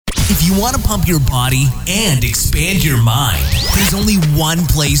If you want to pump your body and expand your mind, there's only one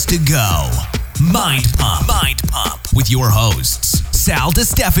place to go. Mind Pump. Mind Pump with your hosts, Sal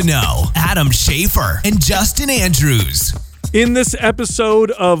DiStefano, Adam Schafer, and Justin Andrews. In this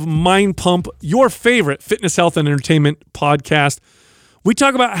episode of Mind Pump, your favorite fitness, health, and entertainment podcast, we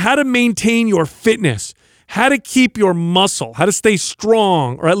talk about how to maintain your fitness, how to keep your muscle, how to stay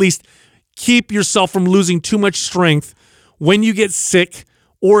strong, or at least keep yourself from losing too much strength when you get sick,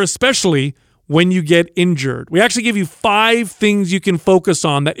 or especially when you get injured. We actually give you 5 things you can focus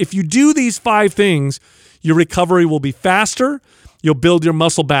on that if you do these 5 things, your recovery will be faster, you'll build your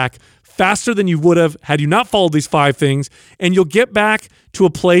muscle back faster than you would have had you not followed these 5 things, and you'll get back to a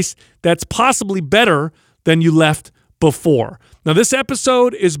place that's possibly better than you left before. Now, this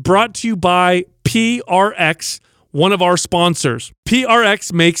episode is brought to you by PRX, one of our sponsors.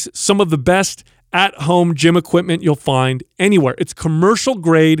 PRX makes some of the best at-home gym equipment you'll find anywhere. It's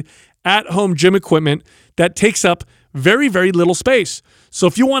commercial-grade at-home gym equipment that takes up very, very little space. So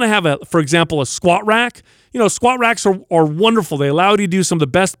if you want to have, for example, a squat rack, squat racks are wonderful. They allow you to do some of the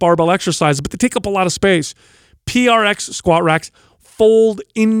best barbell exercises, but they take up a lot of space. PRX squat racks fold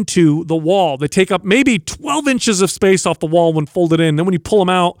into the wall. They take up maybe 12 inches of space off the wall when folded in. Then when you pull them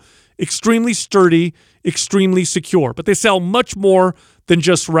out, extremely sturdy, extremely secure. But they sell much more than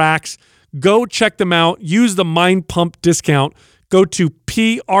just racks. Go check them out. Use the Mind Pump discount. Go to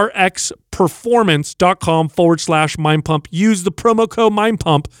prxperformance.com/Mind Pump. Use the promo code Mind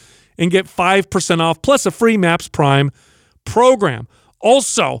Pump and get 5% off plus a free MAPS Prime program.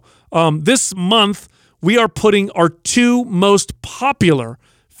 Also, this month, we are putting our 2 most popular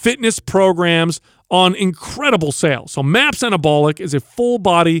fitness programs on incredible sale. So MAPS Anabolic is a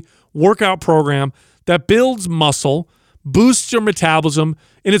full-body workout program that builds muscle, boosts your metabolism,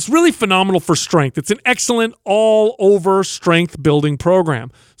 and it's really phenomenal for strength. It's an excellent all-over strength-building program.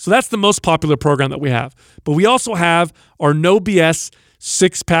 So that's the most popular program that we have. But we also have our No BS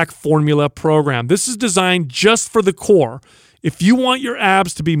six-pack formula program. This is designed just for the core. If you want your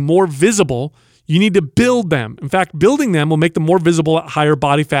abs to be more visible, you need to build them. In fact, building them will make them more visible at higher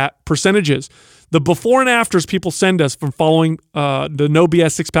body fat percentages. The before and afters people send us from following the No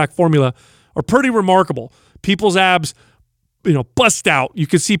BS six-pack formula are pretty remarkable. People's abs bust out. You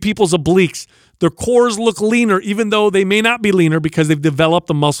can see people's obliques. Their cores look leaner, even though they may not be leaner because they've developed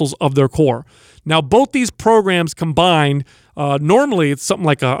the muscles of their core. Now, both these programs combined, normally it's something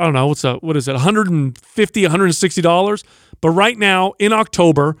like $150, $160. But right now, in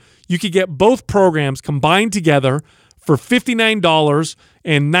October, you could get both programs combined together for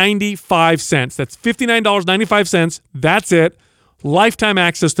 $59.95. That's $59.95. That's it. Lifetime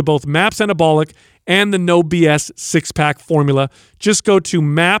access to both MAPS Anabolic and the No BS six-pack formula. Just go to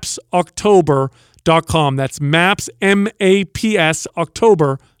mapsoctober.com. That's MAPS, M-A-P-S,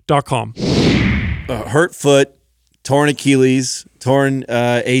 October.com. Hurt foot, torn Achilles, torn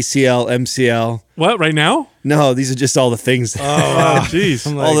ACL, MCL. What, right now? No, these are just all the things. Oh, jeez.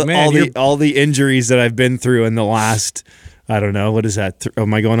 all the injuries that I've been through in the last, I don't know, what is that?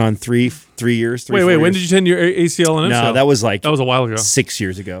 Am I going on 3 years? Wait, when did you tend your ACL and MCL? No, that was a while ago. 6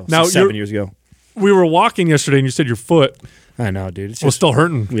 years ago. Now, 7 years ago. We were walking yesterday and you said your foot I know, dude. It's was still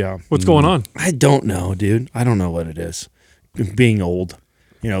hurting. Yeah. What's going on? I don't know, dude. I don't know what it is. Being old.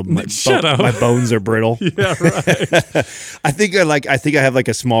 Shut up. My bones are brittle. Yeah, right. I think I have like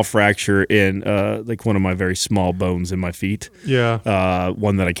a small fracture in like one of my very small bones in my feet. Yeah.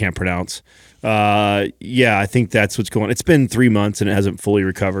 One that I can't pronounce. Yeah, I think that's what's going on. It's been 3 months and it hasn't fully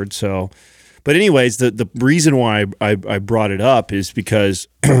recovered. So, but anyways, the reason why I brought it up is because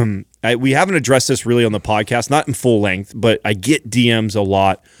we haven't addressed this really on the podcast, not in full length, but I get DMs a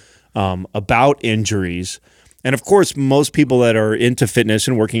lot about injuries. And of course, most people that are into fitness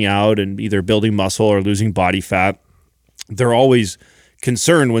and working out and either building muscle or losing body fat, they're always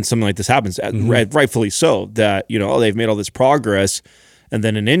concerned when something like this happens, rightfully so, that, they've made all this progress and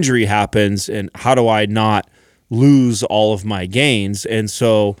then an injury happens and how do I not lose all of my gains? And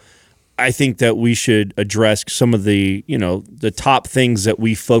so I think that we should address some of the, the top things that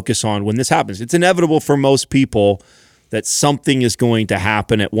we focus on when this happens. It's inevitable for most people that something is going to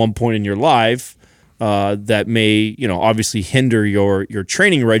happen at one point in your life that may, obviously hinder your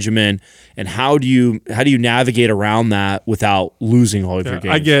training regimen. And how do you navigate around that without losing all of your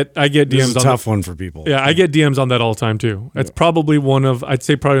gains? I get DMs. This is a tough one for people. Yeah, I get DMs on that all the time too. It's probably I'd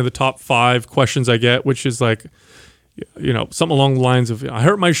say probably the top 5 questions I get, which is like, something along the lines of, I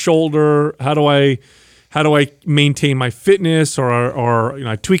hurt my shoulder. How do I maintain my fitness? Or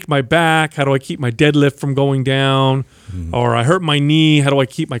I tweaked my back. How do I keep my deadlift from going down? Or I hurt my knee. How do I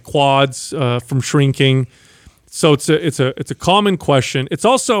keep my quads from shrinking? So it's a common question. It's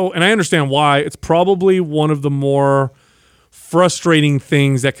also, and I understand why, it's probably one of the more frustrating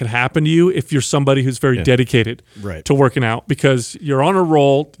things that could happen to you if you're somebody who's very dedicated to working out, because you're on a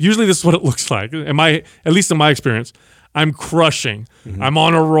roll. Usually this is what it looks like. At least in my experience, I'm crushing. I'm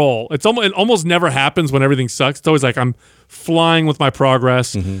on a roll. It almost never happens when everything sucks. It's always like I'm flying with my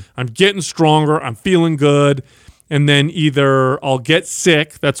progress. I'm getting stronger. I'm feeling good. And then either I'll get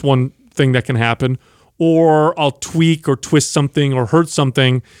sick. That's one thing that can happen. Or I'll tweak or twist something or hurt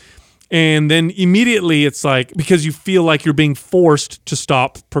something. And then immediately it's like, because you feel like you're being forced to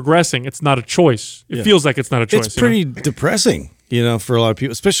stop progressing. It's not a choice. It feels like it's not a choice. It's pretty depressing, for a lot of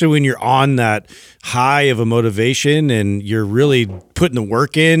people, especially when you're on that high of a motivation and you're really putting the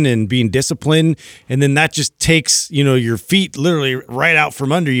work in and being disciplined. And then that just takes, your feet literally right out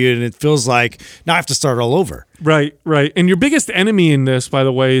from under you. And it feels like now I have to start all over. Right. And your biggest enemy in this, by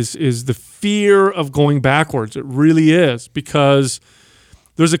the way, is the fear of going backwards. It really is, because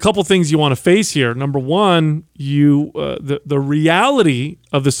there's a couple things you want to face here. Number one, the reality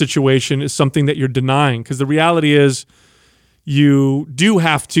of the situation is something that you're denying, because the reality is you do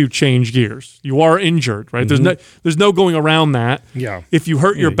have to change gears. You are injured, right? There's no going around that. Yeah. If you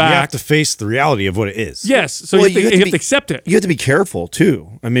hurt your back, you have to face the reality of what it is. Yes. So you have to accept it. You have to be careful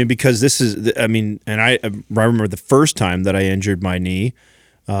too. Because this is, and I remember the first time that I injured my knee.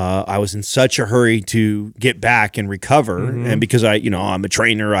 I was in such a hurry to get back and recover, and because I'm a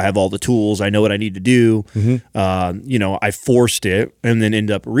trainer, I have all the tools, I know what I need to do. I forced it, and then end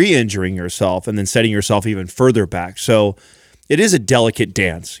up re-injuring yourself, and then setting yourself even further back. So it is a delicate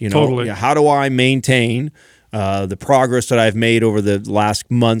dance. Totally. How do I maintain the progress that I've made over the last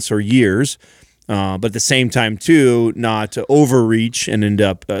months or years, but at the same time too, not to overreach and end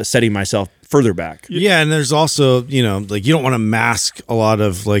up setting myself further back. Yeah, and there's also, you don't want to mask a lot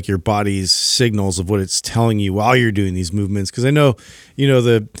of your body's signals of what it's telling you while you're doing these movements, because I know,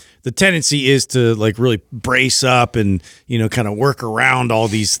 the tendency is to really brace up and, kind of work around all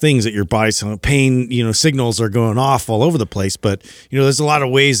these things that your body's telling. Pain, signals are going off all over the place, but, there's a lot of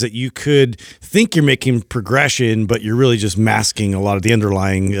ways that you could think you're making progression, but you're really just masking a lot of the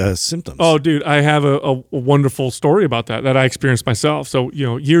underlying symptoms. Oh, dude, I have a wonderful story about that I experienced myself. So,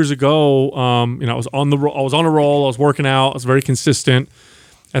 years ago, I was on a roll, I was working out, I was very consistent.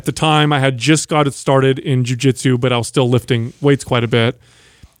 At the time, I had just got it started in jiu-jitsu, but I was still lifting weights quite a bit.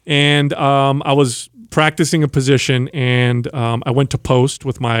 And I was practicing a position, and I went to post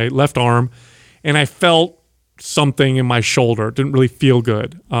with my left arm, and I felt something in my shoulder. It didn't really feel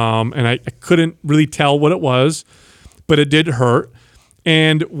good. And I couldn't really tell what it was, but it did hurt.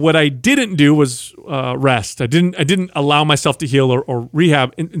 And what I didn't do was rest. I didn't allow myself to heal or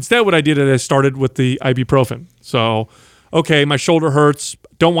rehab. Instead, what I did is I started with the ibuprofen. So, okay, my shoulder hurts.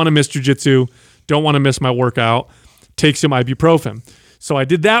 Don't want to miss jiu-jitsu. Don't want to miss my workout. Take some ibuprofen. So I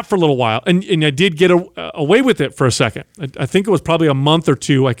did that for a little while, and I did get away with it for a second. I think it was probably a month or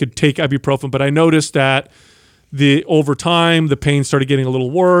two I could take ibuprofen, but I noticed that over time, the pain started getting a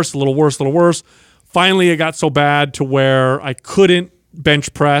little worse. Finally, it got so bad to where I couldn't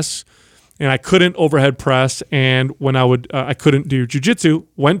bench press, and I couldn't overhead press, and when I couldn't do jiu-jitsu.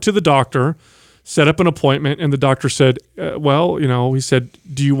 Went to the doctor, set up an appointment, and the doctor said, he said,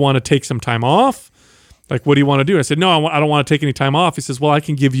 do you want to take some time off? What do you want to do? I said, no, I don't want to take any time off. He says, well, I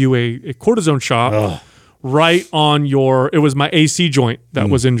can give you a cortisone shot right on it was my AC joint that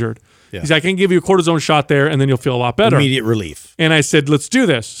was injured. Yeah. He said, I can give you a cortisone shot there, and then you'll feel a lot better. Immediate relief. And I said, let's do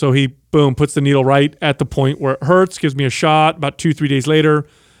this. So he, puts the needle right at the point where it hurts, gives me a shot. About 2-3 days later,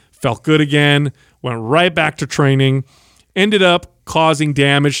 felt good again, went right back to training, ended up causing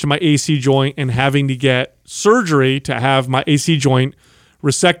damage to my AC joint and having to get surgery to have my AC joint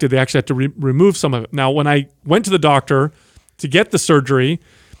resected. They actually had to remove some of it. Now, when I went to the doctor to get the surgery,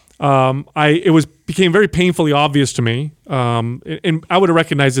 it became very painfully obvious to me, and I would have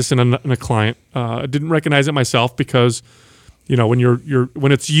recognized this in a client. I didn't recognize it myself because,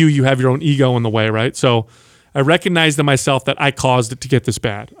 when it's you have your own ego in the way, right? So I recognized in myself that I caused it to get this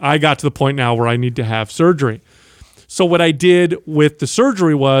bad. I got to the point now where I need to have surgery. So what I did with the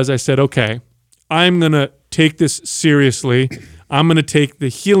surgery was I said, okay, I'm going to take this seriously. I'm going to take the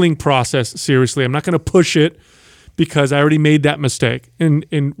healing process seriously. I'm not going to push it because I already made that mistake. And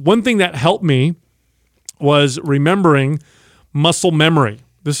one thing that helped me was remembering muscle memory.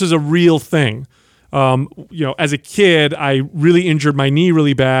 This is a real thing. As a kid, I really injured my knee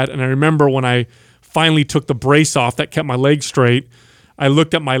really bad. And I remember when I finally took the brace off that kept my leg straight, I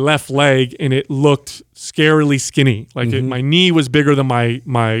looked at my left leg and it looked scarily skinny. My knee was bigger than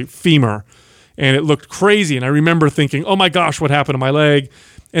my femur. And it looked crazy. And I remember thinking, oh my gosh, what happened to my leg?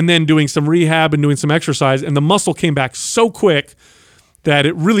 and then doing some rehab and doing some exercise, and the muscle came back so quick that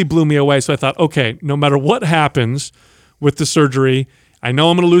it really blew me away. So I thought, okay, no matter what happens with the surgery, I know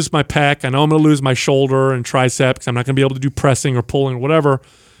I'm going to lose my pec. I know I'm going to lose my shoulder and tricep because I'm not going to be able to do pressing or pulling or whatever,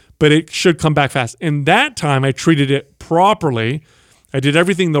 but it should come back fast. And that time I treated it properly. I did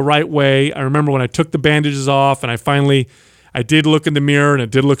everything the right way. I remember when I took the bandages off and I did look in the mirror and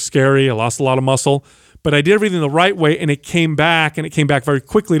it did look scary. I lost a lot of muscle, but I did everything the right way and it came back, and it came back very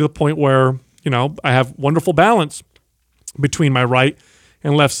quickly to the point where, I have wonderful balance between my right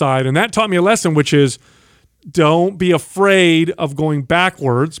and left side. And that taught me a lesson, which is don't be afraid of going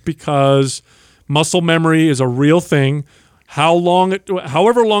backwards, because muscle memory is a real thing.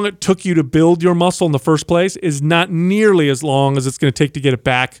 However long it took you to build your muscle in the first place is not nearly as long as it's going to take to get it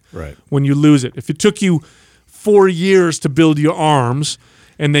back when you lose it. If it took you 4 years to build your arms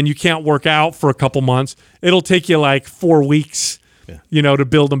and then you can't work out for a couple months, it'll take you like 4 weeks, to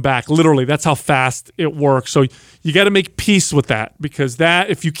build them back. Literally, that's how fast it works. So you got to make peace with that, because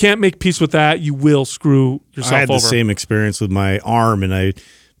if you can't make peace with that, you will screw yourself over. I had the same experience with my arm, and I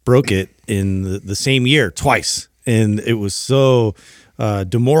broke it in the same year twice. And it was so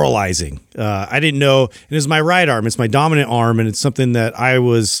demoralizing. I didn't know. And it's my right arm. It's my dominant arm. And it's something that I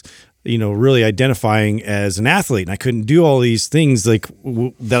was, really identifying as an athlete. And I couldn't do all these things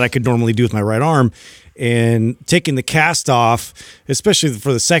that I could normally do with my right arm. And taking the cast off, especially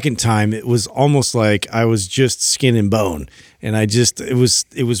for the second time, it was almost like I was just skin and bone. And it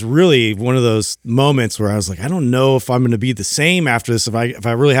was really one of those moments where I was like, I don't know if I'm going to be the same after this. If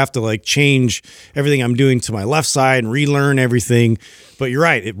I really have to change everything I'm doing to my left side and relearn everything. But you're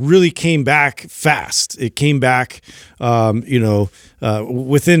right. It really came back fast. It came back, within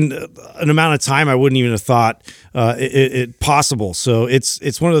an amount of time I wouldn't even have thought it possible. So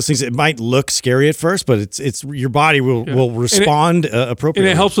it's one of those things. It might look scary at first, but it's your body will respond appropriately.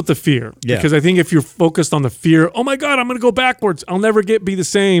 And it helps with the fear, because I think if you're focused on the fear, oh my God, I'm going to go backwards, I'll never be the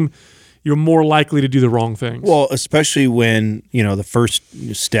same, you're more likely to do the wrong things. Well, especially when, the first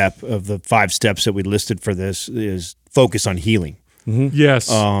step of the 5 steps that we listed for this is focus on healing. Mm-hmm.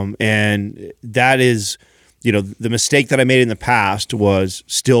 Yes. And that is, the mistake that I made in the past was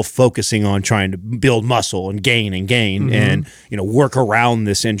still focusing on trying to build muscle and gain and, work around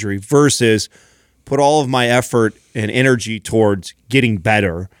this injury, versus put all of my effort and energy towards getting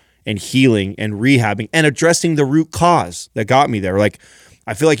better and healing and rehabbing and addressing the root cause that got me there.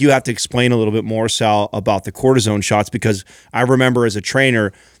 I feel like you have to explain a little bit more, Sal, about the cortisone shots, because I remember as a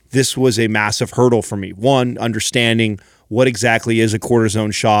trainer, this was a massive hurdle for me. One, understanding what exactly is a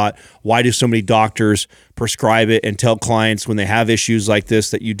cortisone shot? Why do so many doctors prescribe it and tell clients when they have issues like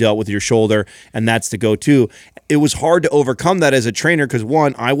this that you dealt with your shoulder and that's the go-to? It was hard to overcome that as a trainer because,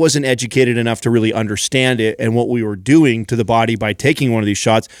 one, I wasn't educated enough to really understand it and what we were doing to the body by taking one of these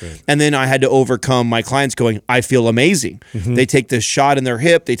shots. Right. And then I had to overcome my clients going, I feel amazing. Mm-hmm. They take this shot in their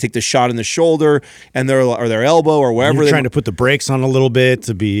hip, they take the shot in the shoulder and their elbow or wherever. You're trying to put the brakes on a little bit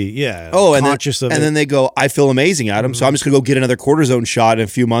to be conscious of it. And then they go, I feel amazing, Adam. Mm-hmm. So I'm just going to go get another cortisone shot in a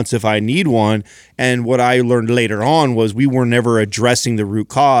few months if I need one. And what I learned later on was we were never addressing the root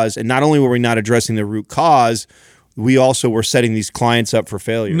cause. And not only were we not addressing the root cause, we also were setting these clients up for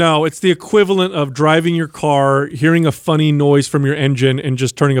failure. No, it's the equivalent of driving your car, hearing a funny noise from your engine, and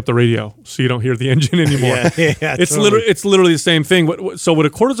just turning up the radio so you don't hear the engine anymore. It's literally the same thing. So what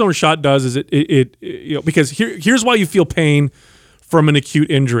a cortisone shot does is it because here's why you feel pain from an acute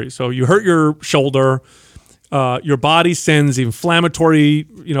injury. So you hurt your shoulder. Your body sends inflammatory,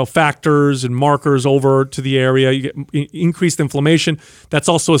 factors and markers over to the area. You get increased inflammation. That's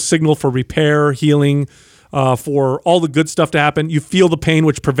also a signal for repair, healing, for all the good stuff to happen. You feel the pain,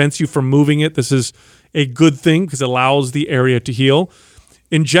 which prevents you from moving it. This is a good thing because it allows the area to heal.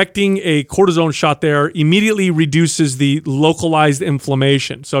 Injecting a cortisone shot there immediately reduces the localized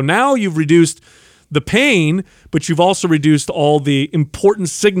inflammation. So now you've reduced the pain, but you've also reduced all the important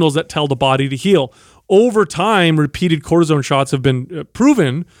signals that tell the body to heal. Over time, repeated cortisone shots have been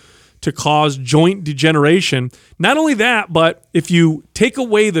proven to cause joint degeneration. Not only that, but if you take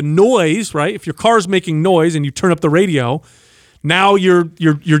away the noise, right? If your car is making noise and you turn up the radio, now you're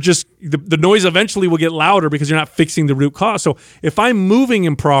just the noise eventually will get louder because you're not fixing the root cause. So if I'm moving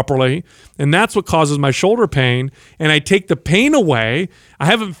improperly, and that's what causes my shoulder pain, and I take the pain away, I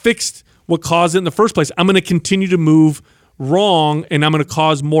haven't fixed what caused it in the first place. I'm going to continue to move wrong, and I'm going to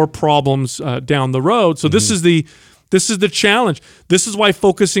cause more problems down the road. So this is the challenge. This is why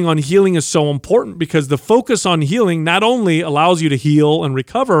focusing on healing is so important, because the focus on healing not only allows you to heal and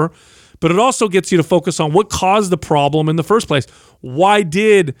recover, but it also gets you to focus on what caused the problem in the first place. Why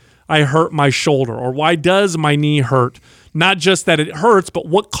did I hurt my shoulder, or why does my knee hurt? Not just that it hurts, but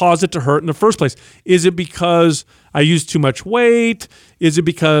what caused it to hurt in the first place. Is it because I used too much weight? Is it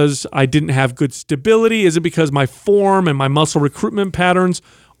because I didn't have good stability? Is it because my form and my muscle recruitment patterns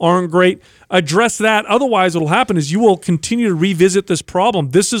aren't great? Address that. Otherwise, what will happen is you will continue to revisit this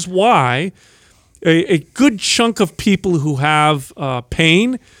problem. This is why a good chunk of people who have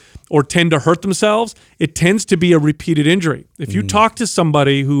pain or tend to hurt themselves, it tends to be a repeated injury. If you talk to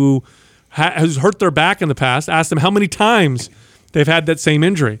somebody who has hurt their back in the past, ask them how many times they've had that same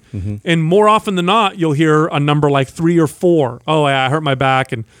injury. And more often than not, you'll hear a number like 3 or 4. Oh, yeah, I hurt my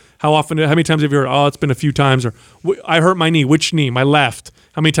back. And how many times have you heard, oh, it's been a few times. Or I hurt my knee. Which knee? My left.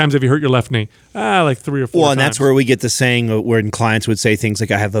 How many times have you hurt your left knee? Like 3 or 4 Well, times. and that's where we get the saying where clients would say things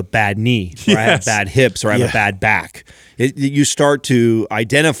like, I have a bad knee, or I have bad hips, or I have a bad back. You start to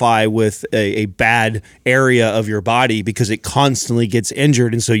identify with a bad area of your body because it constantly gets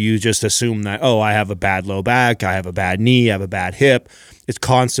injured. And so you just assume that, oh, I have a bad low back, I have a bad knee, I have a bad hip. It's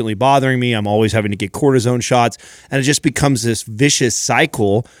constantly bothering me. I'm always having to get cortisone shots. And it just becomes this vicious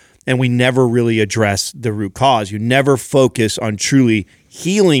cycle. And we never really address the root cause. You never focus on truly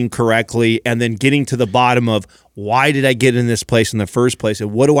healing correctly and then getting to the bottom of why did I get in this place in the first place,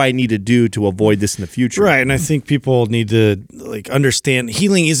 and what do I need to do to avoid this in the future? Right, and I think people need to understand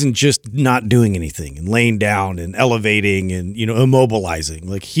healing isn't just not doing anything and laying down and elevating and immobilizing.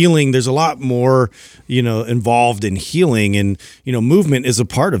 Like healing, there's a lot more involved in healing, and movement is a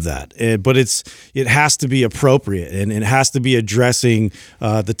part of that. But it has to be appropriate, and it has to be addressing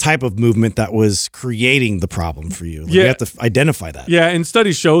the type of movement that was creating the problem for you. You have to identify that. Yeah, and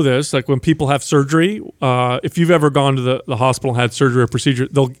studies show this. Like when people have surgery, if you've ever gone to the hospital and had surgery or procedure,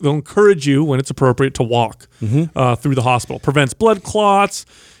 they'll encourage you when it's appropriate to walk through the hospital. Prevents blood clots.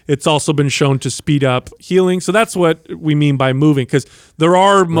 It's also been shown to speed up healing. So that's what we mean by moving, because there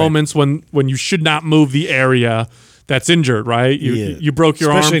are moments when you should not move the area that's injured, right? You broke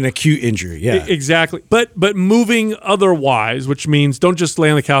your arm. Especially an acute injury, yeah. Exactly. But moving otherwise, which means don't just lay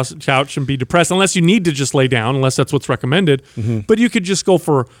on the couch and be depressed, unless you need to just lay down, unless that's what's recommended. But you could just go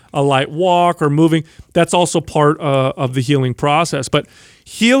for a light walk or moving. That's also part of the healing process. But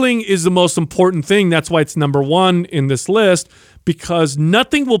healing is the most important thing. That's why it's number 1 in this list, because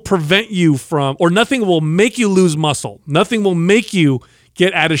nothing will prevent you from, or nothing will make you lose muscle. Nothing will make you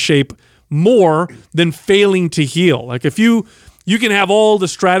get out of shape more than failing to heal. Like if you can have all the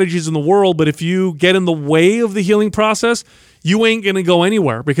strategies in the world, but if you get in the way of the healing process, you ain't going to go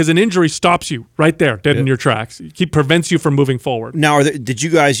anywhere, because an injury stops you right there, dead in your tracks. It prevents you from moving forward. Now, did you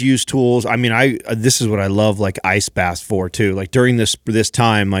guys use tools? I mean, this is what I love, like ice baths for too. Like during this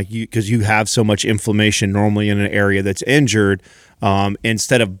time, like because you have so much inflammation normally in an area that's injured,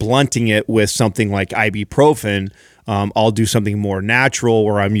 instead of blunting it with something like ibuprofen, I'll do something more natural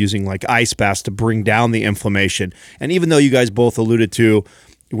where I'm using like ice baths to bring down the inflammation. And even though you guys both alluded to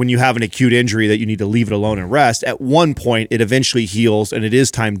when you have an acute injury that you need to leave it alone and rest, at one point it eventually heals and it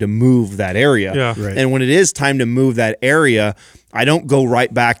is time to move that area. Yeah. Right. And when it is time to move that area, I don't go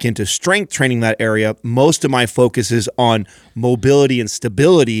right back into strength training that area. Most of my focus is on mobility and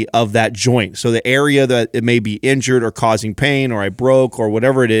stability of that joint. So the area that it may be injured or causing pain, or I broke, or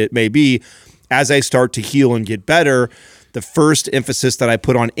whatever it may be, as I start to heal and get better, the first emphasis that I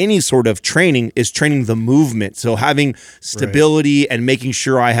put on any sort of training is training the movement. So having stability and making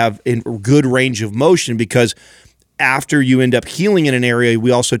sure I have a good range of motion, because after you end up healing in an area,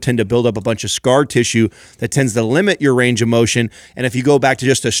 we also tend to build up a bunch of scar tissue that tends to limit your range of motion. And if you go back to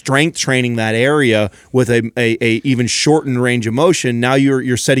just a strength training that area with a even shortened range of motion, now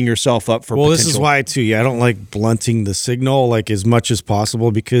you're setting yourself up for potential. This is why too. I don't like blunting the signal like as much as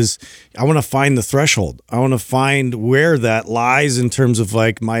possible, because I want to find the threshold. I want to find where that lies in terms of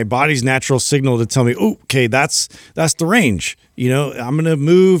like my body's natural signal to tell me, oh, okay, that's the range. I'm going to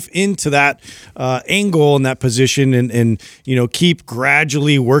move into that angle in that position and keep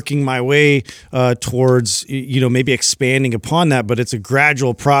gradually working my way towards, maybe expanding upon that. But it's a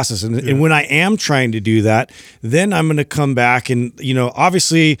gradual process. And when I am trying to do that, then I'm going to come back and,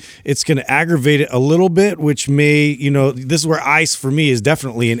 obviously it's going to aggravate it a little bit, which may, this is where ice for me is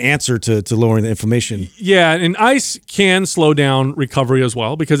definitely an answer to lowering the inflammation. Yeah, and ice can slow down recovery as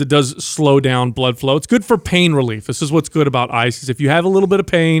well, because it does slow down blood flow. It's good for pain relief. This is what's good about ice. Is if you have a little bit of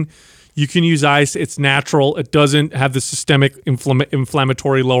pain, you can use ice. It's natural. It doesn't have the systemic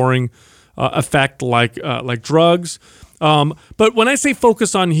inflammatory lowering effect like drugs. But when I say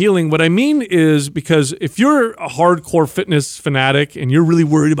focus on healing, what I mean is, because if you're a hardcore fitness fanatic and you're really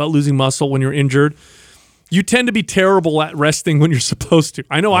worried about losing muscle when you're injured, you tend to be terrible at resting when you're supposed to.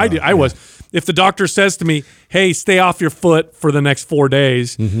 I know I did. I was. If the doctor says to me, hey, stay off your foot for the next 4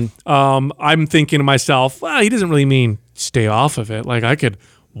 days, I'm thinking to myself, well, he doesn't really mean stay off of it. Like I could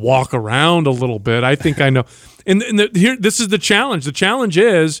walk around a little bit. I think I know. And here, this is the challenge. The challenge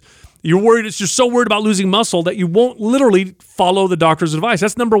is you're so worried about losing muscle that you won't literally follow the doctor's advice.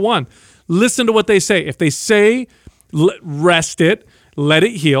 That's number one. Listen to what they say. If they say rest it, let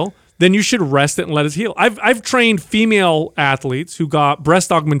it heal, then you should rest it and let it heal. I've trained female athletes who got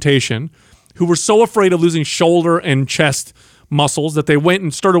breast augmentation who were so afraid of losing shoulder and chest muscles that they went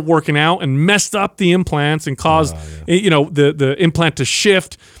and started working out and messed up the implants and caused the implant to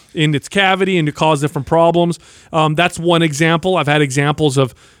shift in its cavity and to cause different problems. That's one example. I've had examples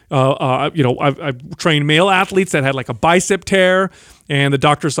of I've trained male athletes that had like a bicep tear, and the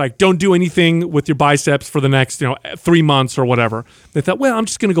doctor's like, don't do anything with your biceps for the next 3 months or whatever. They thought, well, I'm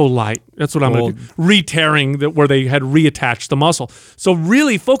just going to go light. That's what I'm going to do. Re-tearing where they had reattached the muscle. So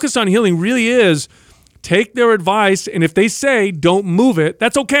really, focus on healing really is take their advice, and if they say don't move it,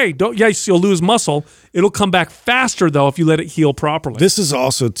 that's okay. Yes, you'll lose muscle. It'll come back faster, though, if you let it heal properly. This is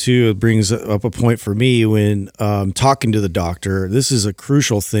also, too, it brings up a point for me when talking to the doctor. This is a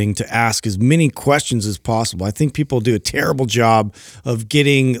crucial thing to ask as many questions as possible. I think people do a terrible job of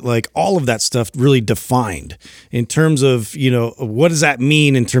getting like all of that stuff really defined in terms of, what does that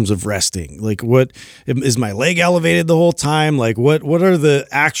mean in terms of resting? Like, what is my leg elevated the whole time? Like, what are the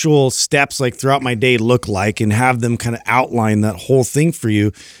actual steps like throughout my day look like, and have them kind of outline that whole thing for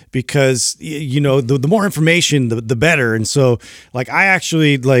you, because the more information the better. And so like I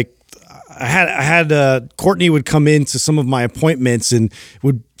actually like I had Courtney would come into some of my appointments and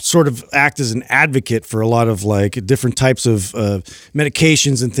would sort of act as an advocate for a lot of like different types of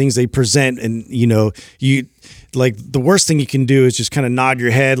medications and things they present. And you like the worst thing you can do is just kind of nod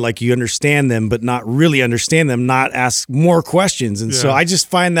your head like you understand them, but not really understand them, not ask more questions. And so I just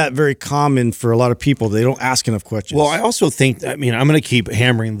find that very common for a lot of people. They don't ask enough questions. Well, I also think, I'm going to keep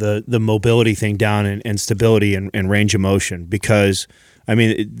hammering the mobility thing down and stability and range of motion, because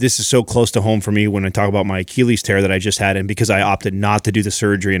this is so close to home for me when I talk about my Achilles tear that I just had. And because I opted not to do the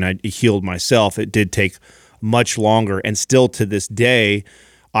surgery and I healed myself, it did take much longer. And still to this day,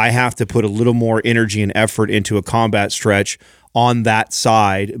 I have to put a little more energy and effort into a combat stretch on that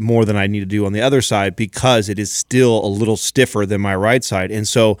side more than I need to do on the other side, because it is still a little stiffer than my right side. And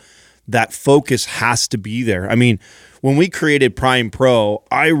so that focus has to be there. When we created Prime Pro,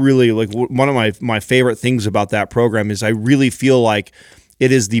 I really like, one of my favorite things about that program is I really feel like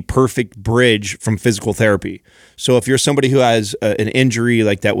it is the perfect bridge from physical therapy. So if you're somebody who has an injury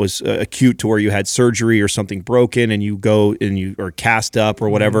like that was acute to where you had surgery or something broken, and you go and you are cast up or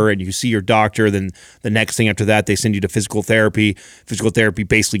whatever, and you see your doctor, then the next thing after that, they send you to physical therapy. Physical therapy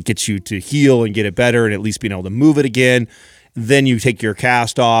basically gets you to heal and get it better and at least being able to move it again. Then you take your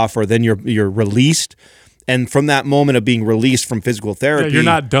cast off, or then you're released. And from that moment of being released from physical therapy, you're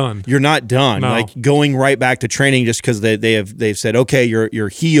not done. You're not done. No. Like going right back to training just because they've said, okay, you're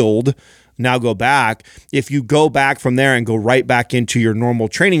healed. Now go back. If you go back from there and go right back into your normal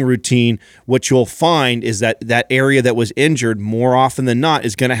training routine, what you'll find is that area that was injured more often than not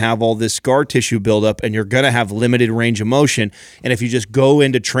is going to have all this scar tissue buildup, and you're going to have limited range of motion. And if you just go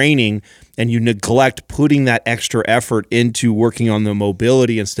into training and you neglect putting that extra effort into working on the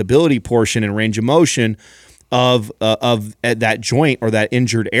mobility and stability portion and range of motion of that joint or that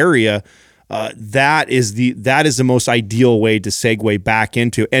injured area, that is the most ideal way to segue back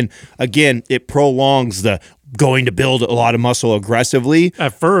into. And again, it prolongs the going to build a lot of muscle aggressively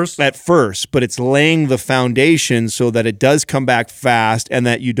at first, but it's laying the foundation so that it does come back fast and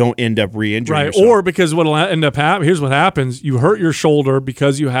that you don't end up re-injuring yourself. Or because what'll end up happening, here's what happens: you hurt your shoulder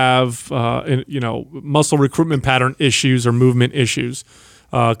because you have muscle recruitment pattern issues or movement issues.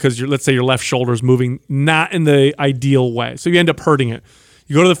 Because let's say your left shoulder is moving not in the ideal way, so you end up hurting it.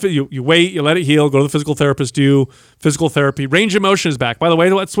 You go to you wait, you let it heal. Go to the physical therapist, do physical therapy. Range of motion is back. By the way,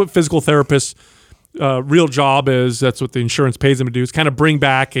 that's what physical therapists' real job is. That's what the insurance pays them to do, is kind of bring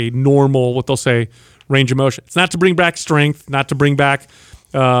back a normal, what they'll say, range of motion. It's not to bring back strength, not to bring back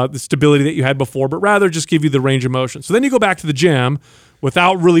the stability that you had before, but rather just give you the range of motion. So then you go back to the gym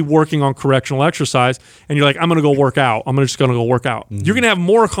without really working on correctional exercise, and you're like, I'm going to go work out. I'm just going to go work out. Mm-hmm. You're going to have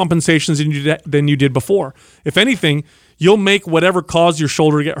more compensations than you did before. If anything, you'll make whatever caused your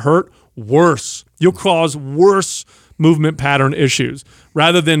shoulder to get hurt worse. You'll cause worse movement pattern issues.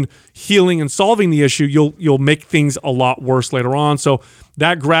 Rather than healing and solving the issue, you'll make things a lot worse later on. So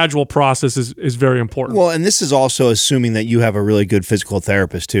that gradual process is very important. Well, and this is also assuming that you have a really good physical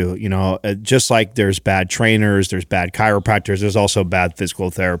therapist too. Just like there's bad trainers, there's bad chiropractors, there's also bad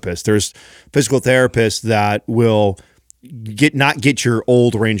physical therapists. There's physical therapists that will not get your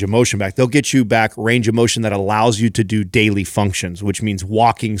old range of motion back. They'll get you back range of motion that allows you to do daily functions, which means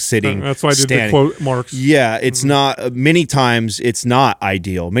walking, sitting, That's why I did standing. the quote marks. Yeah, it's not. Many times it's not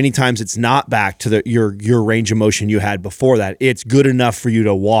ideal. Many times it's not back to your range of motion you had before that. It's good enough for you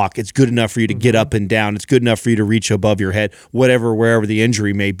to walk. It's good enough for you to get up and down. It's good enough for you to reach above your head, wherever the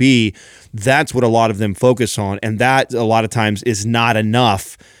injury may be. That's what a lot of them focus on, and that a lot of times is not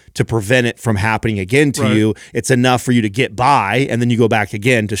enough to prevent it from happening again to you. It's enough for you to get by, and then you go back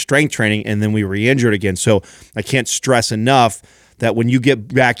again to strength training, and then we re-injure it again. So I can't stress enough that when you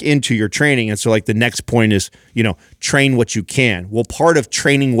get back into your training, and so like the next point is, train what you can. Well, part of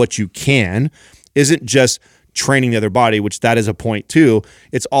training what you can isn't just training the other body, which that is a point too.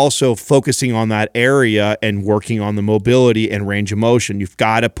 It's also focusing on that area and working on the mobility and range of motion. You've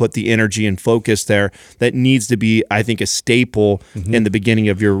got to put the energy and focus there. That needs to be, I think, a staple in the beginning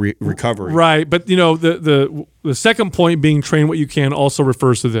of your recovery. Right, but the second point, being train what you can, also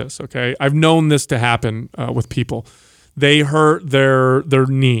refers to this. Okay, I've known this to happen with people. They hurt their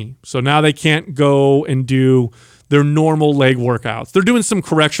knee, so now they can't go and do their normal leg workouts. They're doing some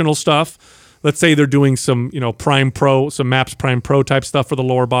correctional stuff. Let's say they're doing some, Prime Pro, some MAPS Prime Pro type stuff for the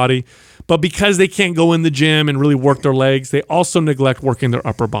lower body. But because they can't go in the gym and really work their legs, they also neglect working their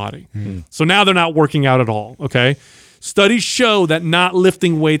upper body. So now they're not working out at all, okay? Studies show that not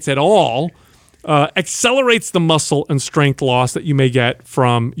lifting weights at all accelerates the muscle and strength loss that you may get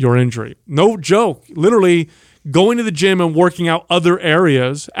from your injury. No joke. Literally, going to the gym and working out other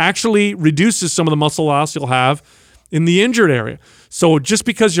areas actually reduces some of the muscle loss you'll have in the injured area. So just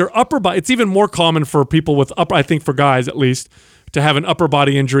because your upper body, it's even more common for people with I think for guys at least, to have an upper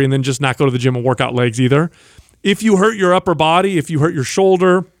body injury and then just not go to the gym and work out legs either. If you hurt your upper body, if you hurt your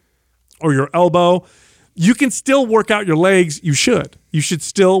shoulder or your elbow, you can still work out your legs. You should. You should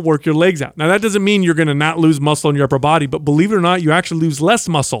still work your legs out. Now, that doesn't mean you're going to not lose muscle in your upper body, but believe it or not, you actually lose less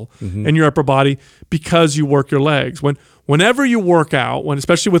muscle in your upper body because you work your legs. Whenever you work out,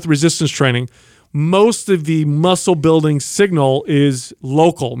 especially with resistance training, most of the muscle building signal is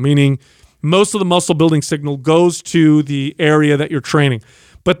local, meaning most of the muscle building signal goes to the area that you're training.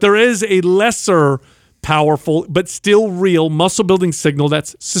 But there is a lesser powerful, but still real muscle building signal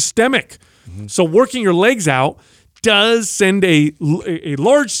that's systemic. So working your legs out does send a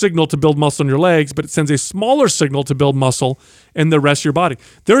large signal to build muscle in your legs, but it sends a smaller signal to build muscle in the rest of your body.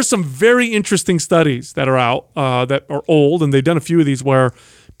 There are some very interesting studies that are out that are old, and they've done a few of these where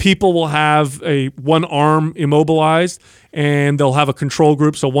people will have one arm immobilized and they'll have a control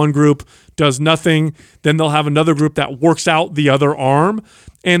group. So one group does nothing. Then they'll have another group that works out the other arm.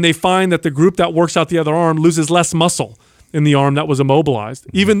 And they find that the group that works out the other arm loses less muscle in the arm that was immobilized,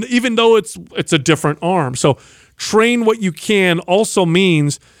 even though it's a different arm. So train what you can also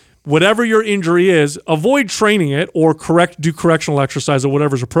means whatever your injury is, avoid training it or do correctional exercise or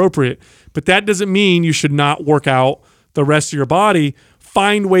whatever's appropriate. But that doesn't mean you should not work out the rest of your body.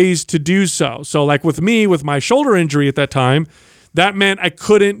 Find ways to do so. So like with me, with my shoulder injury at that time, that meant I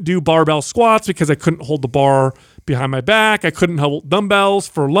couldn't do barbell squats because I couldn't hold the bar behind my back. I couldn't hold dumbbells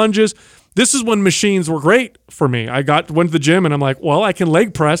for lunges. This is when machines were great for me. I went to the gym and I'm like, well, I can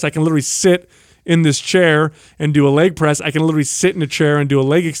leg press. I can literally sit in this chair and do a leg press. I can literally sit in a chair and do a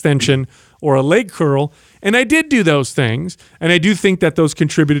leg extension or a leg curl. And I did do those things, and I do think that those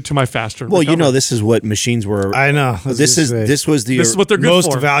contributed to my faster recovery. This is what machines were. I know. This is what they're good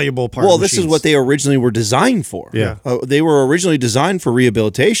most for. valuable part. Well, of this is machines. what they originally were designed for. Yeah. They were originally designed for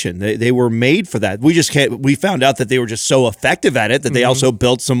rehabilitation. They were made for that. We found out that they were just so effective at it that they also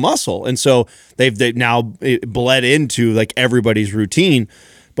built some muscle, and so they've now bled into like everybody's routine.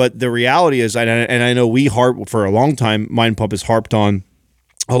 But the reality is, and I know we harp for a long time. Mind Pump has harped on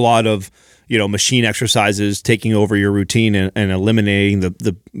a lot of machine exercises taking over your routine and eliminating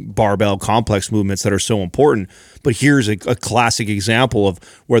the barbell complex movements that are so important. But here's a classic example of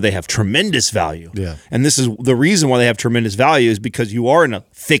where they have tremendous value. Yeah. And this is the reason why they have tremendous value is because you are in a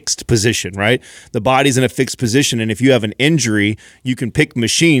fixed position, right? The body's in a fixed position. And if you have an injury, you can pick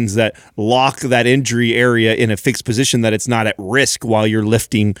machines that lock that injury area in a fixed position that it's not at risk while you're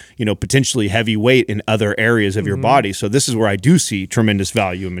lifting, potentially heavy weight in other areas of your body. So this is where I do see tremendous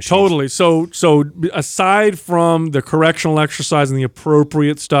value in machines. Totally. So aside from the correctional exercise and the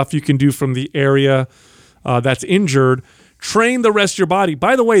appropriate stuff you can do from the area that's injured, train the rest of your body.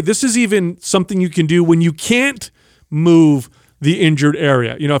 By the way, this is even something you can do when you can't move the injured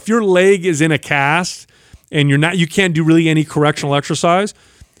area. If your leg is in a cast and you can't do really any correctional exercise,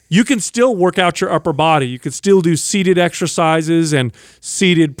 you can still work out your upper body. You can still do seated exercises and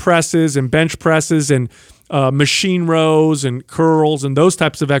seated presses and bench presses and machine rows and curls and those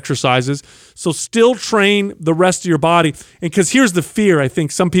types of exercises. So still train the rest of your body. And because here's the fear, I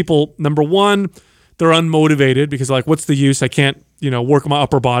think some people, number one, they're unmotivated because like, what's the use? I can't, work my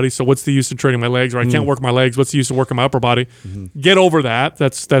upper body. So what's the use in training my legs? Or I can't work my legs. What's the use in working my upper body? Get over that.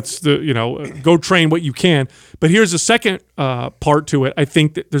 That's the, go train what you can. But here's the second part to it. I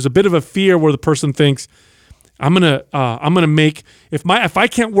think that there's a bit of a fear where the person thinks, I'm gonna make if I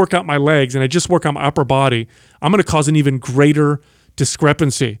can't work out my legs and I just work on my upper body, I'm gonna cause an even greater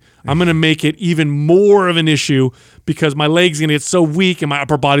discrepancy. I'm gonna make it even more of an issue because my legs are gonna get so weak and my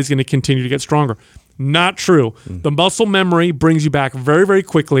upper body's gonna continue to get stronger. Not true. The muscle memory brings you back very, very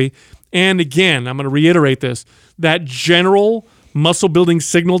quickly. And again, I'm gonna reiterate this: that general muscle building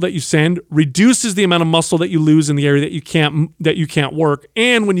signal that you send reduces the amount of muscle that you lose in the area that you can't work.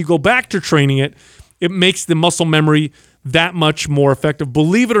 And when you go back to training it, it makes the muscle memory that much more effective.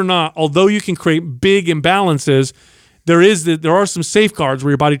 Believe it or not, although you can create big imbalances, there are some safeguards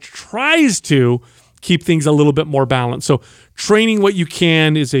where your body tries to keep things a little bit more balanced. So training what you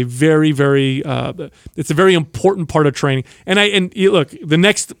can is a very, very it's a very important part of training. And look, the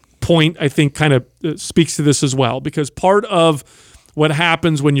next point I think kind of speaks to this as well, because part of what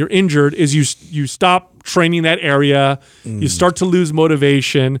happens when you're injured is you stop training that area, you start to lose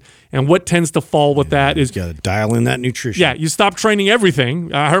motivation, and what tends to fall with that is you got to dial in that nutrition. Yeah, you stop training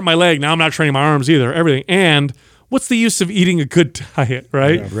everything. I hurt my leg, now I'm not training my arms either, everything. And what's the use of eating a good diet,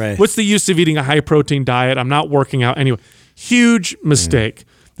 right? Yeah, right. What's the use of eating a high protein diet? I'm not working out anyway. Huge mistake.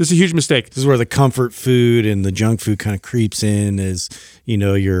 This is a huge mistake. This is where the comfort food and the junk food kind of creeps in. Is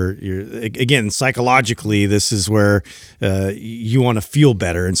you're again psychologically, this is where you want to feel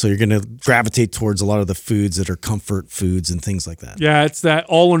better, and so you're going to gravitate towards a lot of the foods that are comfort foods and things like that. Yeah, it's that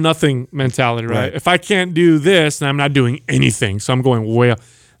all or nothing mentality, right? If I can't do this, then I'm not doing anything. So I'm going way up.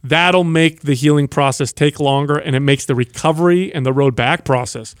 That'll make the healing process take longer, and it makes the recovery and the road back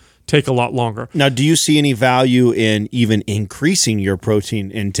process take a lot longer. Now, do you see any value in even increasing your protein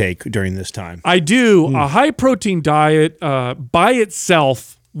intake during this time? I do. A high protein diet by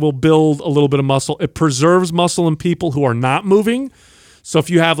itself will build a little bit of muscle. It preserves muscle in people who are not moving. So if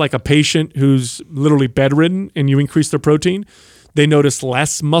you have like a patient who's literally bedridden and you increase their protein, they notice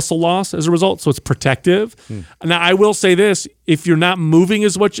less muscle loss as a result, so it's protective. Now, I will say this: if you're not moving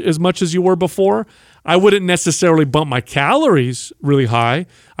as much as you were before, I wouldn't necessarily bump my calories really high.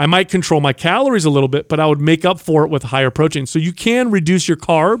 I might control my calories a little bit, but I would make up for it with higher protein. So you can reduce your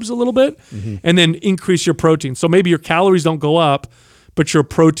carbs a little bit and then increase your protein. So maybe your calories don't go up, but your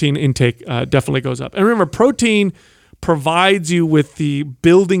protein intake definitely goes up. And remember, protein provides you with the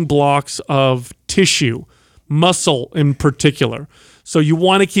building blocks of tissue, muscle in particular. So you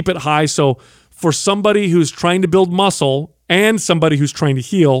want to keep it high. So for somebody who's trying to build muscle and somebody who's trying to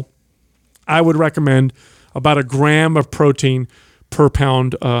heal, I would recommend about 1 gram of protein per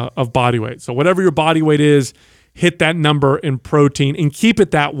pound of body weight. So whatever your body weight is, hit that number in protein and keep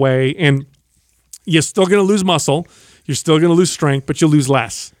it that way. And you're still going to lose muscle. You're still going to lose strength, but you'll lose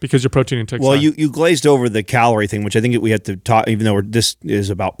less because your protein intake. Well, you glazed over the calorie thing, which I think we have to talk. Even though this is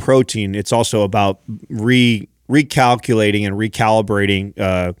about protein, it's also about recalculating and recalibrating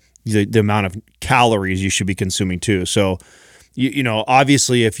the amount of calories you should be consuming too. So,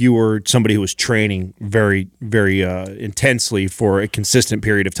 obviously, if you were somebody who was training very, very intensely for a consistent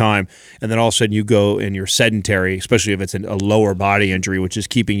period of time, and then all of a sudden you go and you're sedentary, especially if it's a lower body injury, which is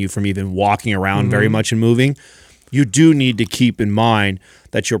keeping you from even walking around very much and moving, you do need to keep in mind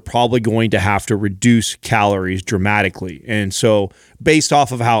that you're probably going to have to reduce calories dramatically. And so based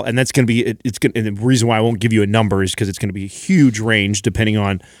off of how, and that's going to be, and the reason why I won't give you a number is because it's going to be a huge range depending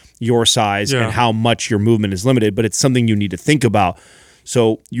on your size and how much your movement is limited, but it's something you need to think about.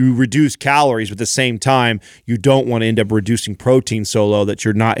 So you reduce calories, but at the same time, you don't want to end up reducing protein so low that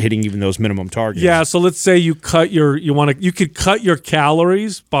you're not hitting even those minimum targets. Yeah, so let's say you could cut your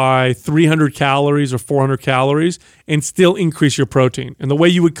calories by 300 calories or 400 calories and still increase your protein. And the way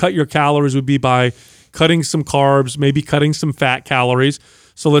you would cut your calories would be by cutting some carbs, maybe cutting some fat calories.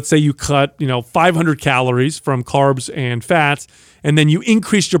 So let's say you cut, 500 calories from carbs and fats, and then you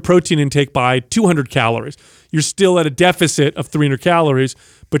increased your protein intake by 200 calories. You're still at a deficit of 300 calories,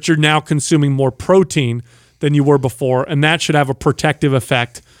 but you're now consuming more protein than you were before, and that should have a protective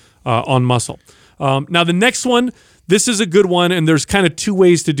effect on muscle. Now, the next one, this is a good one, and there's kind of 2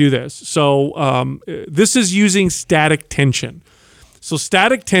 ways to do this. So this is using static tension. So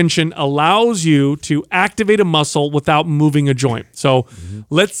static tension allows you to activate a muscle without moving a joint. So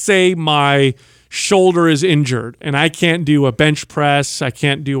let's say my shoulder is injured and I can't do a bench press, I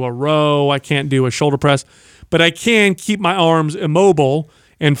can't do a row, I can't do a shoulder press, but I can keep my arms immobile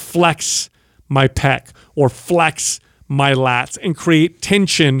and flex my pec or flex my lats and create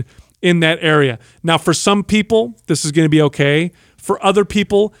tension in that area. Now, for some people, this is going to be okay. For other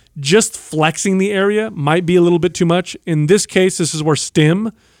people, just flexing the area might be a little bit too much. In this case, this is where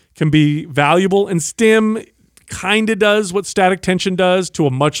stim can be valuable, and stim kind of does what static tension does to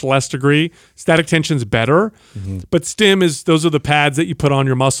a much less degree. Static tension is better, but stim those are the pads that you put on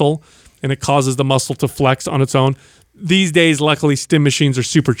your muscle, and it causes the muscle to flex on its own. These days, luckily, stim machines are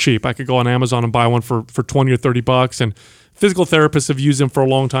super cheap. I could go on Amazon and buy one for $20 or $30, and physical therapists have used them for a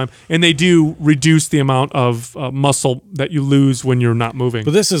long time, and they do reduce the amount of muscle that you lose when you're not moving.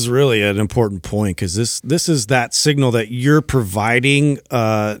 But this is really an important point, because this is that signal that you're providing,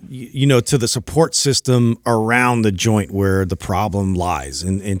 to the support system around the joint where the problem lies,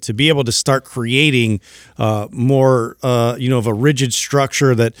 and to be able to start creating more, of a rigid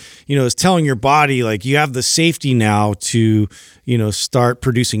structure that is telling your body, like, you have the safety now to start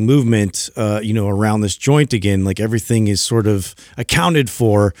producing movement, around this joint again. Like, everything is sort of accounted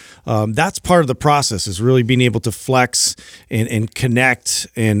for. That's part of the process, is really being able to flex and connect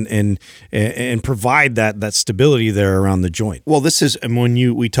and provide that stability there around the joint. Well, this is when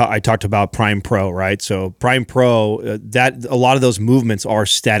I talked about Prime Pro, right? So Prime Pro, that a lot of those movements are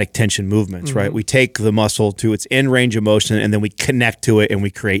static tension movements, right? We take the muscle to its end range of motion, and then we connect to it and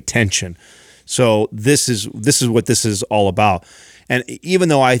we create tension. So this is what this is all about. And even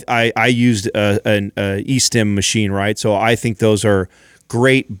though I used an eStim machine, right? So I think those are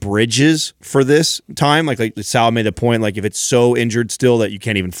great bridges for this time. Like Sal made the point, like, if it's so injured still that you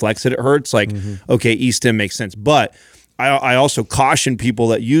can't even flex it, it hurts. Like, okay, eStim makes sense. But I also caution people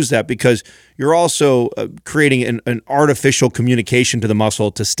that use that, because you're also creating an artificial communication to the muscle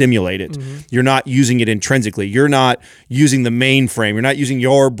to stimulate it. You're not using it intrinsically. You're not using the mainframe. You're not using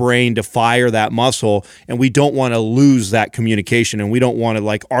your brain to fire that muscle, and we don't want to lose that communication, and we don't want to,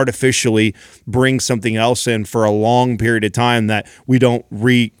 like, artificially bring something else in for a long period of time that we don't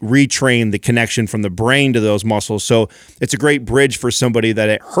retrain the connection from the brain to those muscles. So it's a great bridge for somebody that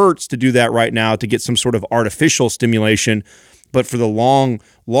it hurts to do that right now, to get some sort of artificial stimulation. But for the long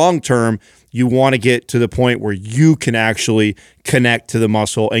term, you want to get to the point where you can actually connect to the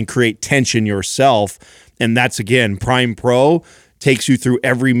muscle and create tension yourself. And that's, again, Prime Pro takes you through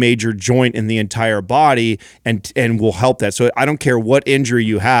every major joint in the entire body and will help that. So I don't care what injury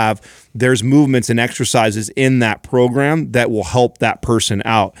you have, there's movements and exercises in that program that will help that person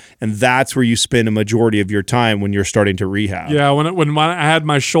out. And that's where you spend a majority of your time when you're starting to rehab. Yeah, when I had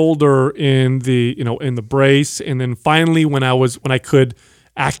my shoulder in the brace, and then finally when I could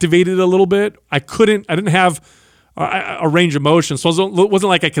activate it a little bit, I didn't have a range of motion. So it wasn't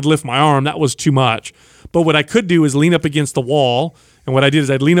like I could lift my arm. That was too much. But what I could do is lean up against the wall. And what I did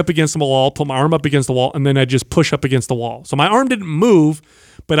is I'd lean up against the wall, put my arm up against the wall, and then I'd just push up against the wall. So my arm didn't move,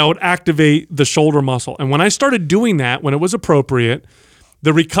 but I would activate the shoulder muscle. And when I started doing that, when it was appropriate,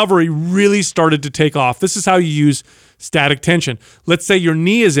 the recovery really started to take off. This is how you use static tension. Let's say your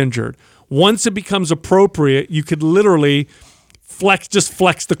knee is injured. Once it becomes appropriate, you could literally flex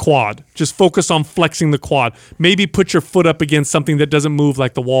the quad. Just focus on flexing the quad. Maybe put your foot up against something that doesn't move,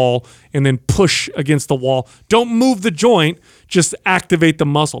 like the wall, and then push against the wall. Don't move the joint, just activate the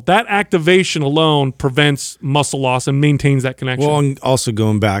muscle. That activation alone prevents muscle loss and maintains that connection. Well, and also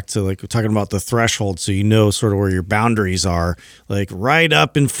going back to, like, we're talking about the threshold, so you know sort of where your boundaries are. Like, right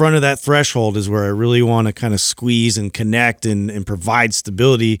up in front of that threshold is where I really want to kind of squeeze and connect and provide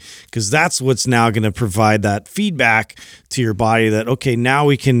stability, because that's what's now going to provide that feedback to your body that, okay, now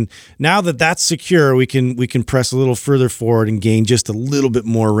that that's secure, we can press a little further forward and gain just a little bit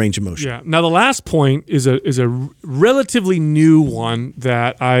more range of motion. Yeah. Now the last point is a relatively new one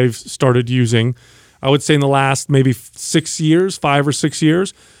that I've started using. I would say in the last maybe 5 or 6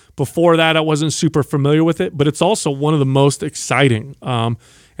 years. Before that, I wasn't super familiar with it, but it's also one of the most exciting, and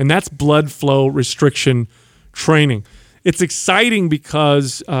that's blood flow restriction training. It's exciting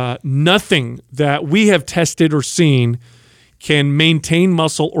because nothing that we have tested or seen can maintain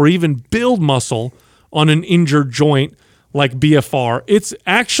muscle or even build muscle on an injured joint like BFR. It's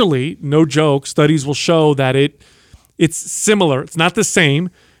actually, no joke, studies will show that it's similar. It's not the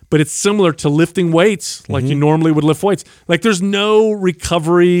same, but it's similar to lifting weights like you normally would lift weights. Like, there's no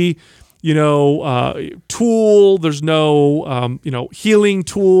recovery, tool. There's no, healing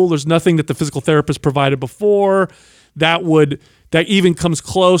tool. There's nothing that the physical therapist provided before that even comes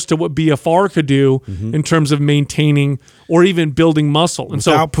close to what BFR could do in terms of maintaining or even building muscle. And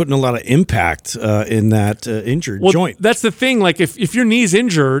without putting a lot of impact in that injured joint. That's the thing. Like, if your knee's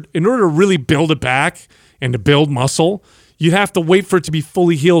injured, in order to really build it back and to build muscle, you'd have to wait for it to be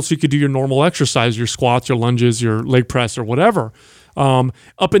fully healed so you could do your normal exercise, your squats, your lunges, your leg press, or whatever.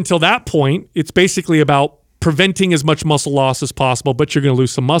 Up until that point, it's basically about preventing as much muscle loss as possible, but you're going to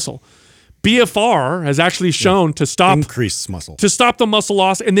lose some muscle. BFR has actually shown to stop Increased muscle. to stop the muscle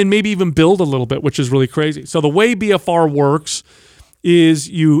loss and then maybe even build a little bit, which is really crazy. So the way BFR works is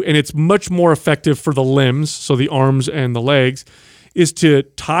and it's much more effective for the limbs, so the arms and the legs, is to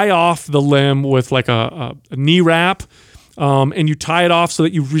tie off the limb with like a knee wrap, and you tie it off so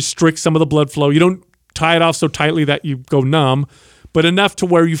that you restrict some of the blood flow. You don't tie it off so tightly that you go numb, but enough to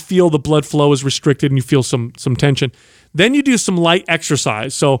where you feel the blood flow is restricted and you feel some tension. Then you do some light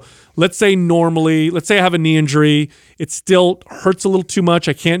exercise. So let's say I have a knee injury. It still hurts a little too much.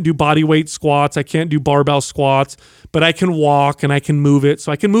 I can't do body weight squats. I can't do barbell squats, but I can walk and I can move it.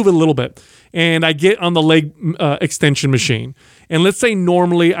 So I can move it a little bit. And I get on the leg extension machine. And let's say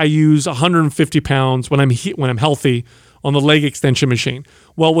normally I use 150 pounds when I'm healthy on the leg extension machine.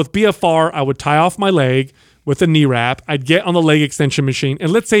 Well, with BFR, I would tie off my leg with a knee wrap. I'd get on the leg extension machine.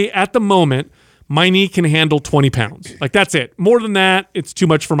 And let's say at the moment, my knee can handle 20 pounds. Like that's it. More than that, it's too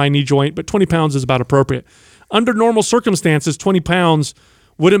much for my knee joint, but 20 pounds is about appropriate. Under normal circumstances, 20 pounds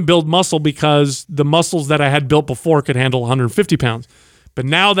wouldn't build muscle because the muscles that I had built before could handle 150 pounds. But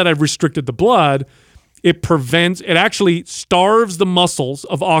now that I've restricted the blood, it actually starves the muscles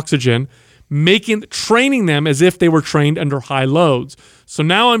of oxygen, training them as if they were trained under high loads. So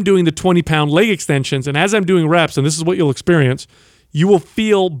now I'm doing the 20-pound leg extensions, and as I'm doing reps, and this is what you'll experience, you will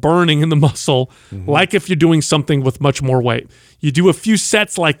feel burning in the muscle like if you're doing something with much more weight. You do a few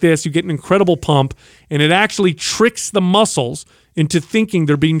sets like this, you get an incredible pump, and it actually tricks the muscles into thinking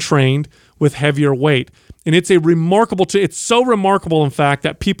they're being trained with heavier weight. And it's it's so remarkable, in fact,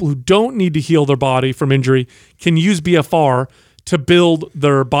 that people who don't need to heal their body from injury can use BFR to build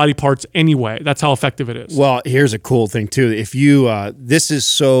their body parts anyway. That's how effective it is. Well, here's a cool thing too. If you, this is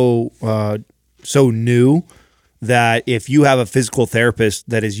so new that if you have a physical therapist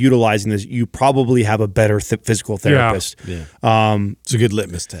that is utilizing this, you probably have a better physical therapist. Yeah. It's a good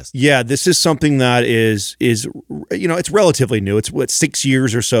litmus test. Yeah, this is something that is it's relatively new. It's 6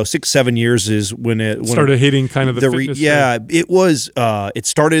 years or so. 6-7 years is when it started hitting kind of the fitness. It was. It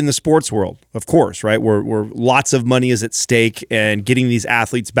started in the sports world, of course, right? Where lots of money is at stake, and getting these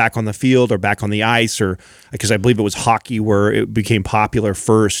athletes back on the field or back on the ice, or because I believe it was hockey where it became popular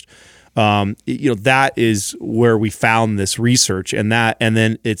first. That is where we found this research, and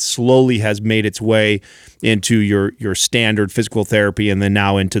then it slowly has made its way into your standard physical therapy, and then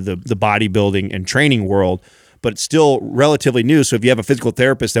now into the bodybuilding and training world. But it's still relatively new. So if you have a physical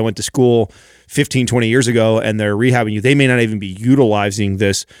therapist that went to school 15, 20 years ago and they're rehabbing you, they may not even be utilizing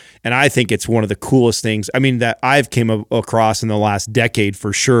this. And I think it's one of the coolest things, that I've came across in the last decade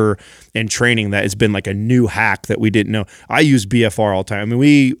for sure in training, that it's been like a new hack that we didn't know. I use BFR all the time.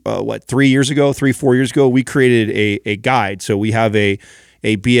 We, 4 years ago, we created a guide. So we have a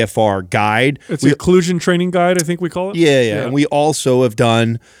BFR guide. It's an occlusion training guide, I think we call it. Yeah. And we also have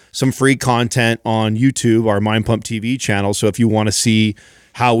done some free content on YouTube, our Mind Pump TV channel. So if you want to see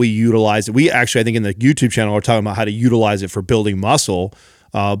how we utilize it, we actually, I think in the YouTube channel, are talking about how to utilize it for building muscle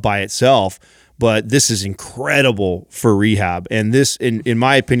by itself. But this is incredible for rehab. And this, in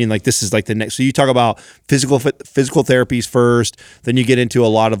my opinion, this is like the next. So you talk about physical therapies first, then you get into a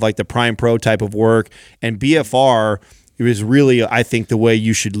lot of like the Prime Pro type of work, and BFR is really, I think, the way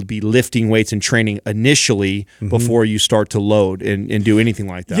you should be lifting weights and training initially before you start to load and do anything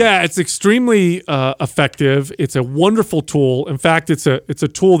like that. Yeah, it's extremely effective. It's a wonderful tool. In fact, it's a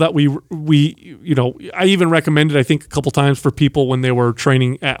tool that I even recommended, I think, a couple times for people when they were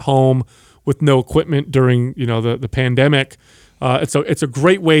training at home with no equipment during the pandemic. It's a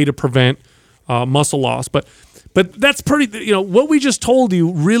great way to prevent muscle loss. But that's pretty. What we just told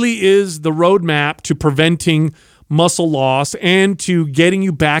you really is the roadmap to preventing muscle loss and to getting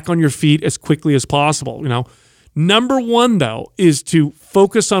you back on your feet as quickly as possible. Number one, though, is to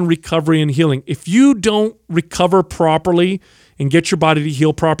focus on recovery and healing. If you don't recover properly and get your body to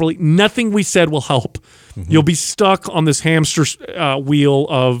heal properly, nothing we said will help. You'll be stuck on this hamster wheel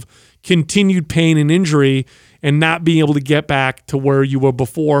of continued pain and injury and not being able to get back to where you were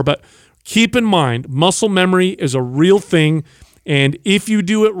before. But keep in mind, muscle memory is a real thing. And if you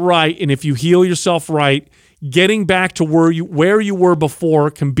do it right, and if you heal yourself right, getting back to where you were before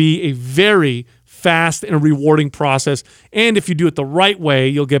can be a very fast and rewarding process. And if you do it the right way,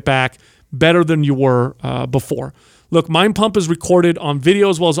 you'll get back better than you were before. Look, Mind Pump is recorded on video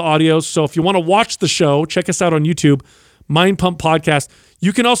as well as audio. So if you want to watch the show, check us out on YouTube, Mind Pump Podcast.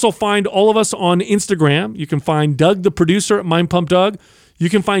 You can also find all of us on Instagram. You can find Doug, the producer, at Mind Pump Doug. You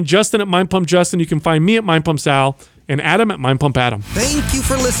can find Justin at Mind Pump Justin. You can find me at Mind Pump Sal, and Adam at Mind Pump Adam. Thank you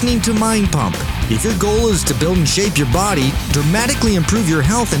for listening to Mind Pump. If your goal is to build and shape your body, dramatically improve your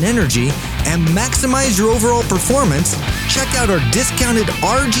health and energy, and maximize your overall performance, check out our discounted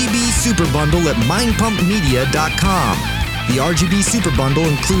RGB Super Bundle at mindpumpmedia.com. The RGB Super Bundle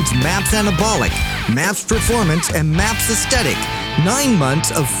includes MAPS Anabolic, MAPS Performance, and MAPS Aesthetic. 9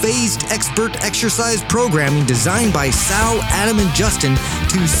 months of phased expert exercise programming designed by Sal, Adam, and Justin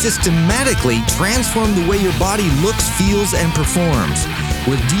to systematically transform the way your body looks, feels, and performs.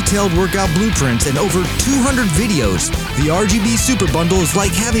 With detailed workout blueprints and over 200 videos, the RGB Super Bundle is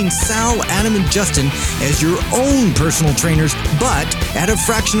like having Sal, Adam, and Justin as your own personal trainers, but at a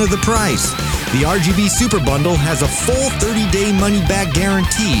fraction of the price. The RGB Super Bundle has a full 30-day money-back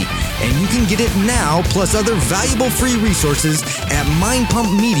guarantee, and you can get it now plus other valuable free resources at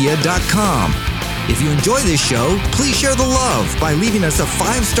mindpumpmedia.com. If you enjoy this show, please share the love by leaving us a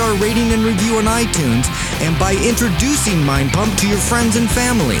 5-star rating and review on iTunes and by introducing Mind Pump to your friends and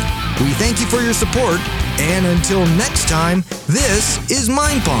family. We thank you for your support, and until next time, this is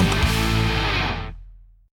Mind Pump.